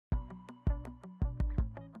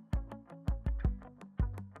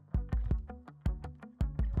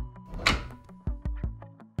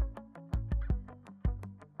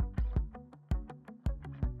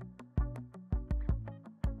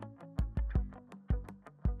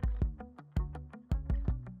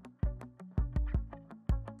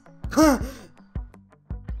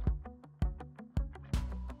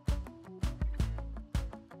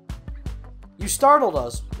You startled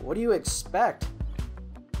us. What do you expect?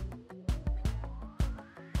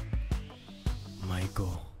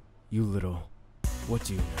 Michael, you little... What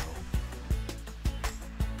do you know?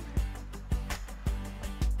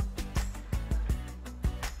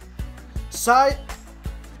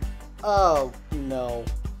 Oh, no.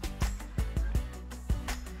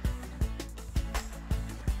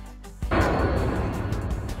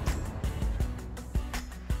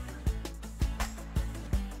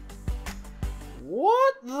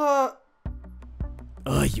 What the...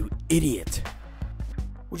 You idiot.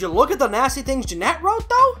 Would you look at the nasty things Jeanette wrote,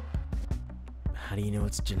 though? How do you know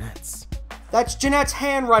it's Jeanette's? That's Jeanette's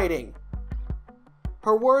handwriting.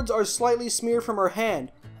 Her words are slightly smeared from her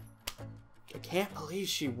hand. I can't believe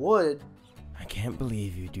she would. I can't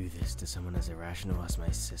believe you do this to someone as irrational as my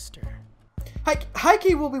sister.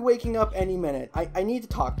 Hikey will be waking up any minute. I need to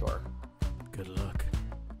talk to her. Good luck.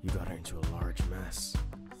 You got her into a large mess.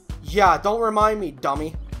 Yeah, don't remind me,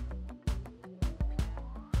 dummy.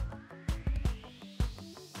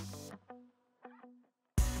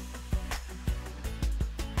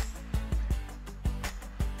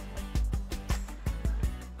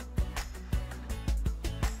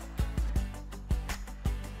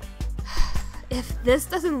 If this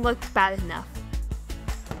doesn't look bad enough.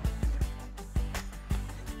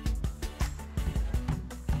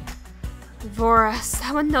 Vora,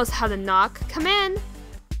 someone knows how to knock. Come in.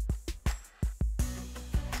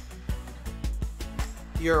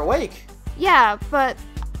 You're awake. Yeah, but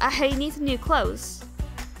I need some new clothes.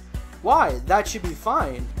 Why? That should be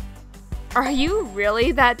fine. Are you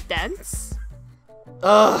really that dense?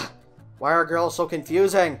 Ugh. Why are girls so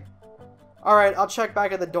confusing? Alright, I'll check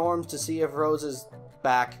back at the dorms to see if Rose is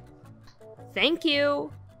back. Thank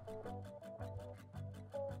you.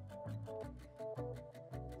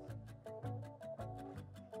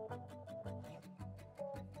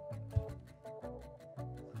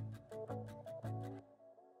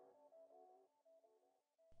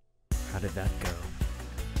 How did that go?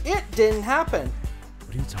 It didn't happen.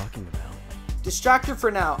 What are you talking about? Distract her for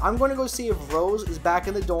now. I'm going to go see if Rose is back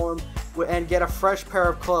in the dorm and get a fresh pair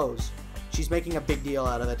of clothes. She's making a big deal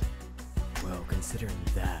out of it. Well, considering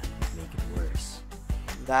that would make it worse.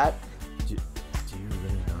 That? Do you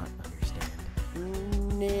really not understand?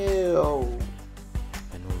 No.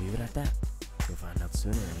 Then we'll leave it at that. You'll find out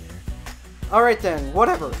sooner or later. Alright then,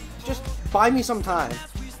 whatever. Just buy me some time.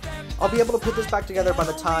 I'll be able to put this back together by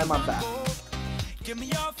the time I'm back. Get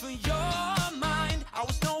me off of your mind. I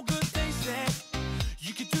was no good, they said.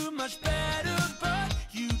 You could do much better, but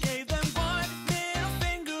you gave them one middle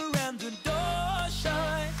finger and the door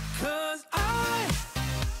shut. 'Cause I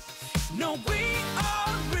know we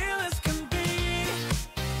are real as can be.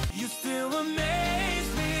 You still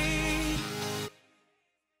amaze me.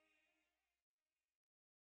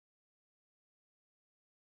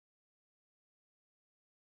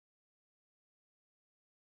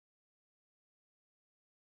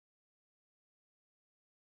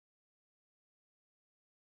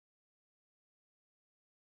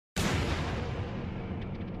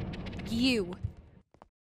 You.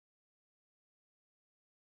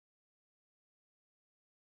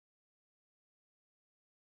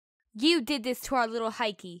 You did this to our little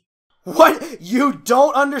Hikey. What? You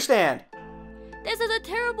don't understand! This is a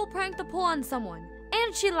terrible prank to pull on someone.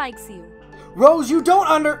 And she likes you. Rose, you don't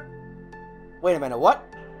Wait a minute, what?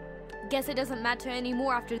 Guess it doesn't matter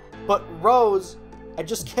anymore after... But Rose, I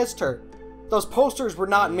just kissed her. Those posters were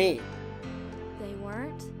not me. They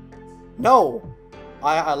weren't? No.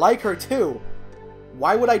 I like her too.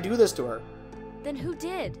 Why would I do this to her? Then who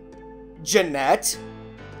did? Jeanette?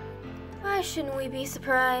 Why shouldn't we be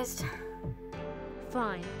surprised?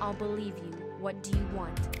 Fine, I'll believe you. What do you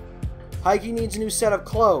want? Hikey needs a new set of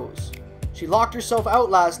clothes. She locked herself out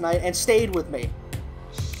last night and stayed with me.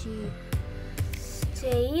 She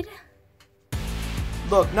stayed?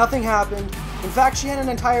 Look, nothing happened. In fact, she had an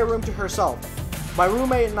entire room to herself. My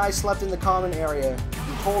roommate and I slept in the common area.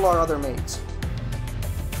 We told our other mates.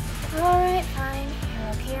 Alright, fine. You're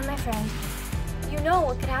okay, my friend. You know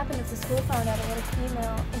what could happen if the school found out a little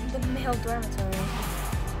female in the male dormitory.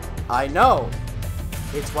 I know.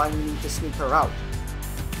 It's why we need to sneak her out.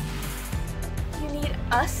 You need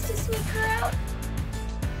us to sneak her out?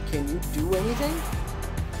 Can you do anything?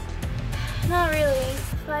 Not really.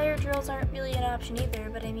 Fire drills aren't really an option either,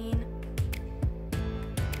 but I mean...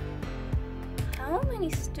 How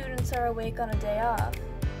many students are awake on a day off?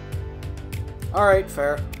 Alright,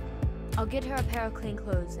 fair. I'll get her a pair of clean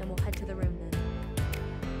clothes and we'll head to the room then.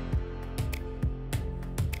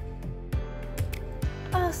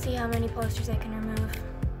 I'll see how many posters I can remove.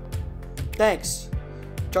 Thanks.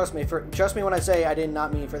 Trust me when I say I did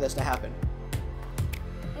not mean for this to happen.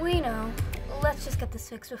 We know. Let's just get this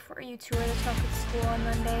fixed before you two are to talk at school on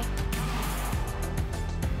Monday.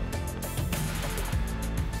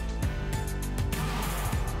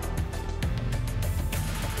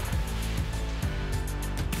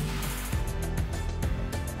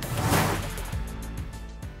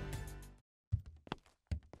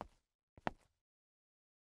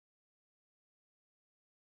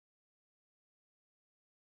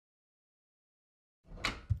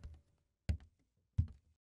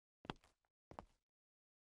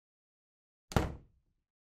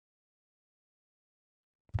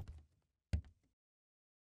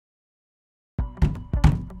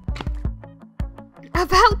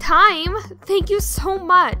 About time! Thank you so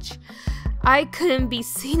much! I couldn't be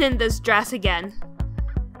seen in this dress again.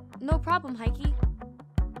 No problem, Hikey.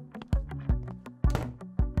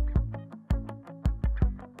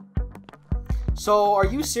 So, are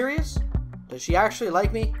you serious? Does she actually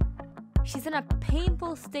like me? She's in a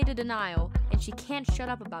painful state of denial, and she can't shut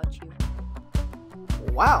up about you.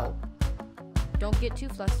 Wow. Don't get too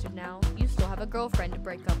flustered now. You still have a girlfriend to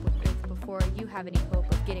break up with before you have any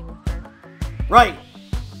hope of getting with her. Right.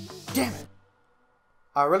 Damn it.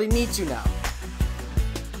 I really need to now.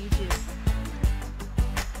 You do.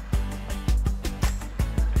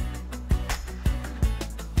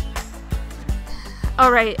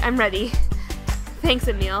 Alright, I'm ready. Thanks,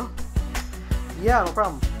 Emile. Yeah, no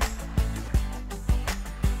problem.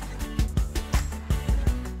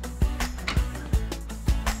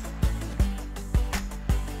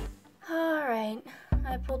 Alright,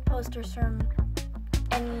 I pulled posters from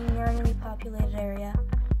any normally populated area.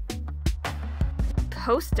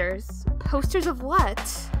 Posters? Posters of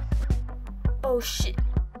what? Oh shit.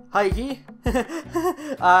 Hikey,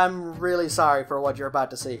 I'm really sorry for what you're about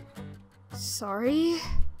to see. Sorry?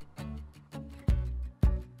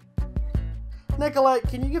 Nicolette,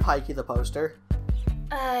 can you give Hikey the poster?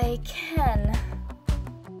 I can.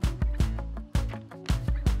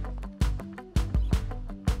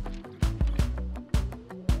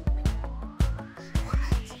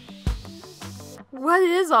 What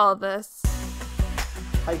is all this?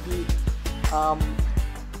 Hikey,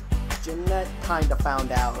 Jeanette kinda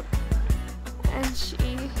found out. And she...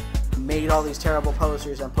 Made all these terrible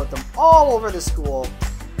posters and put them all over the school.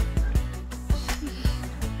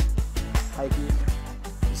 Hikey,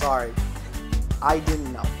 I'm sorry. I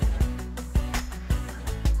didn't know.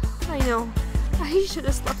 I know. I should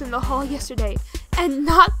have slept in the hall yesterday and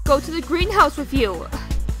not go to the greenhouse with you.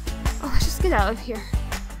 Oh, let's just get out of here.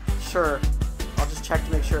 Sure. I'll just check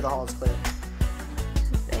to make sure the hall is clear.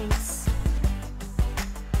 Thanks.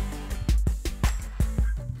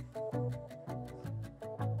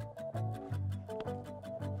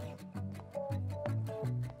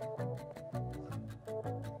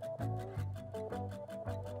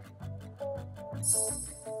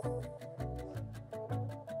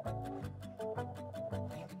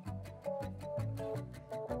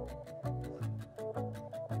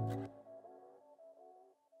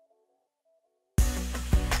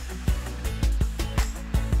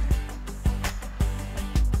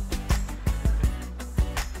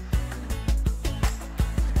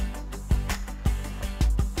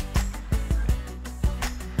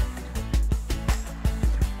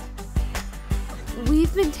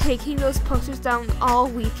 We've been taking those posters down all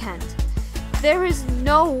weekend. There is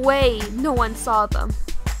no way no one saw them.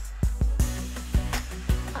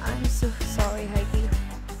 I'm so sorry, Hikey.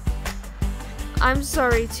 I'm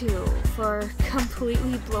sorry too for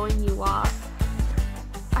completely blowing you off.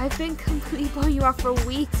 I've been completely blowing you off for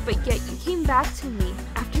weeks, but yet you came back to me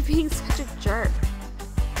after being such a jerk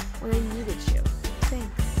when I needed you.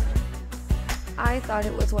 Thanks. I thought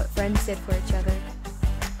it was what friends did for each other.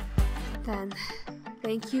 Then,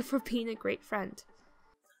 thank you for being a great friend.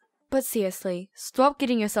 But seriously, stop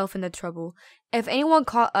getting yourself into trouble. If anyone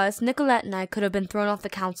caught us, Nicolette and I could have been thrown off the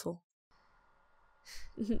council.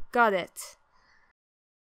 Got it.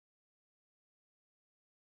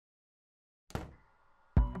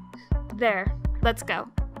 There, let's go.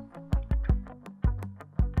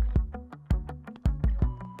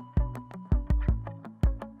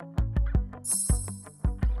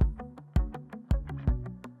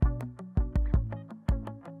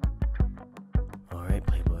 Alright,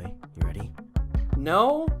 Playboy, you ready?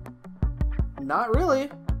 No, not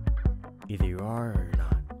really. Either you are or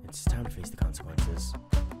not. It's time to face the consequences.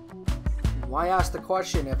 Why ask the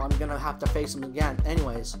question if I'm gonna have to face them again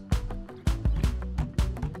anyways?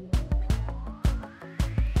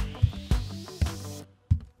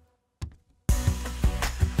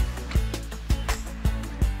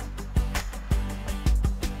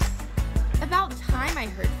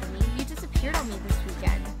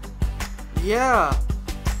 Yeah,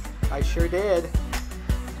 I sure did.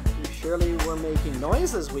 You surely were making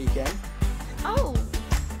noise this weekend. Oh,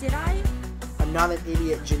 did I? I'm not an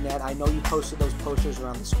idiot, Jeanette. I know you posted those posters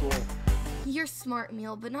around the school. You're smart,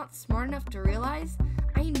 Emile, but not smart enough to realize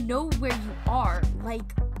I know where you are,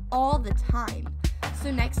 like, all the time.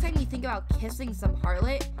 So next time you think about kissing some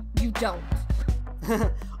harlot, you don't.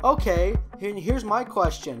 Okay, here's my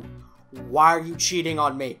question. Why are you cheating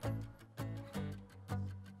on me?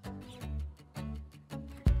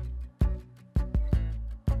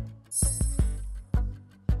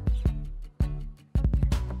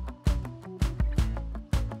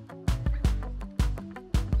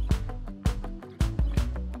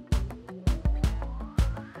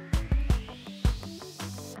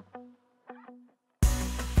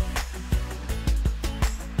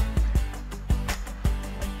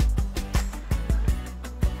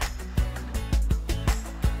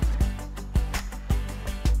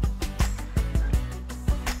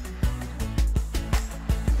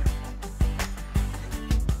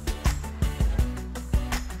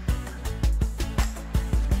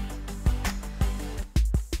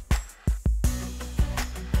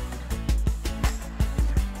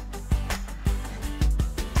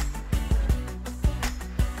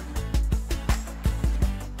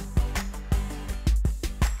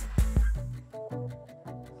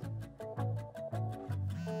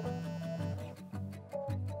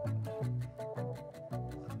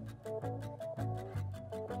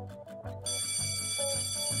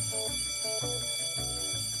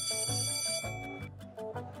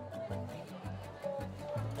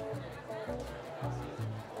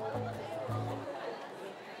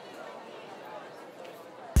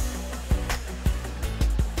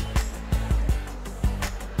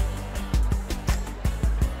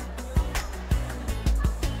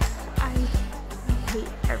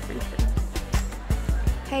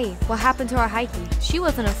 Hey, what happened to our Hikey? She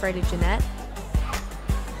wasn't afraid of Jeanette.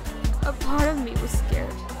 A part of me was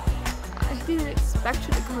scared. I didn't expect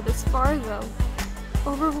her to go this far, though.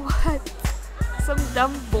 Over what? Some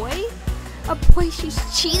dumb boy? A boy she's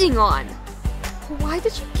cheating on. Why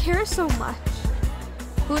did she care so much?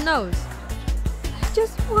 Who knows? I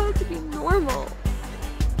just wanted to be normal.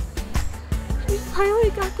 We finally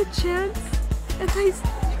got the chance, and I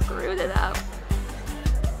screwed it up.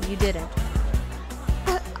 You didn't.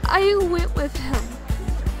 But I went with him.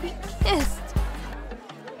 We kissed.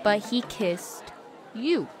 But he kissed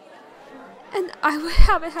you. And I would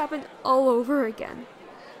have it happen all over again.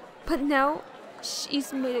 But now,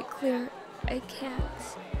 she's made it clear I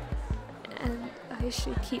can't. And I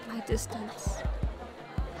should keep my distance.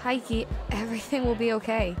 Hikey, everything will be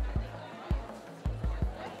okay.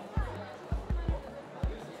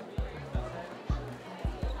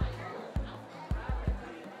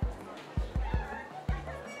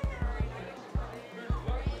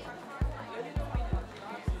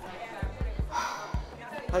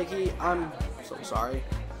 Hikey, I'm so sorry.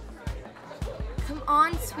 Come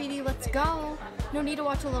on, sweetie, let's go. No need to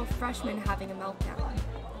watch a little freshman having a meltdown.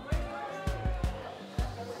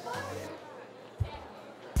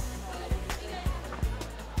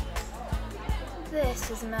 This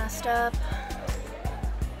is messed up.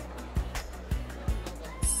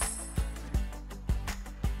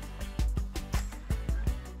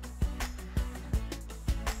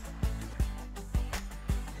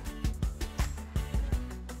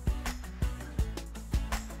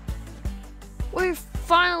 We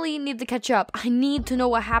finally need to catch up. I need to know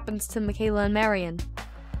what happens to Michaela and Marion.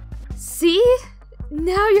 See?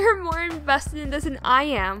 Now you're more invested in this than I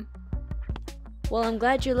am. Well, I'm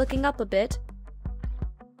glad you're looking up a bit.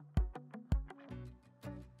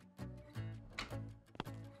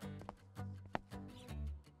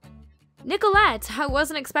 Nicolette, I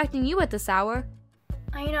wasn't expecting you at this hour.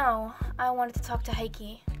 I know. I wanted to talk to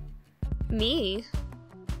Hikey. Me?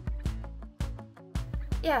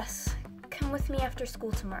 Yes. Come with me after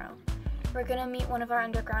school tomorrow. We're gonna meet one of our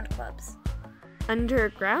underground clubs.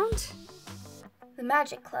 Underground? The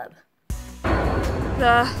Magic Club.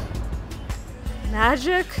 The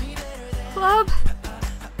Magic Club?